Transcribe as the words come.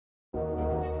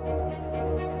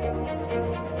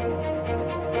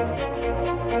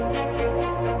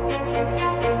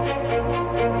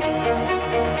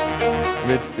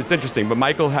it's interesting, but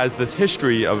Michael has this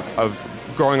history of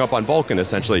growing up on Vulcan,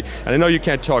 essentially. And I know you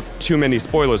can't talk too many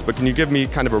spoilers, but can you give me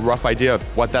kind of a rough idea of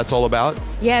what that's all about?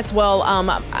 Yes, well,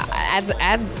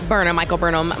 as Burnham, Michael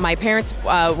Burnham, my parents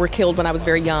were killed when I was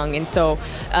very young, and so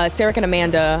Sarek and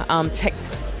Amanda,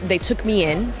 they took me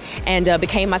in and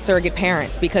became my surrogate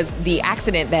parents, because the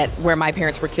accident where my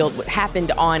parents were killed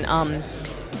happened on,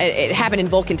 it happened in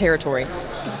Vulcan territory.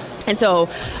 And so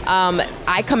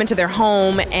I come into their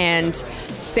home, and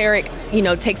Sarek,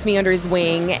 takes me under his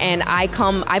wing, and I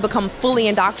become fully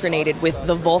indoctrinated with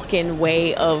the Vulcan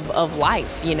way of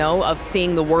life, of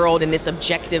seeing the world in this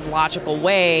objective, logical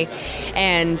way.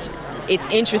 And it's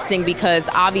interesting because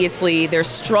obviously there's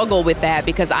struggle with that,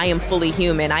 because I am fully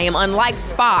human. I am unlike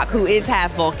Spock, who is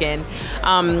half Vulcan.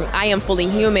 I am fully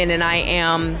human, and I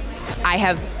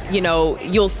have,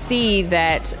 you'll see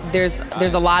that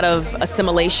there's a lot of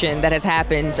assimilation that has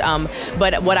happened.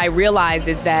 But what I realize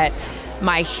is that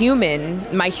my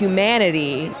humanity,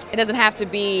 it doesn't have to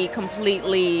be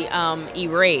completely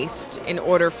erased in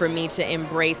order for me to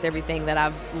embrace everything that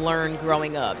I've learned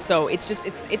growing up. So it's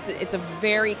a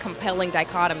very compelling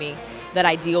dichotomy that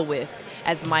I deal with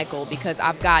as Michael, because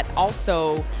I've got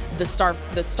also the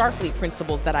Starfleet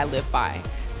principles that I live by.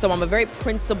 So I'm a very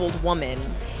principled woman,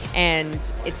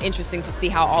 and it's interesting to see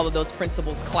how all of those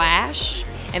principles clash,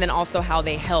 and then also how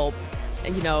they help,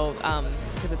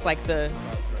 because it's like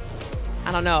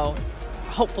I don't know,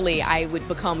 hopefully I would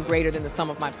become greater than the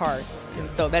sum of my parts. And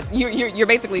so that's, you're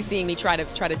basically seeing me try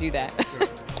to do that. Sure.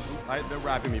 They're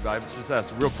wrapping me, but I just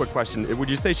asked a real quick question. Would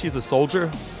you say she's a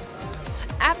soldier?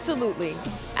 Absolutely,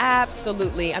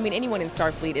 absolutely. I mean, anyone in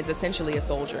Starfleet is essentially a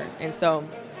soldier. And so,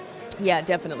 yeah,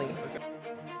 definitely.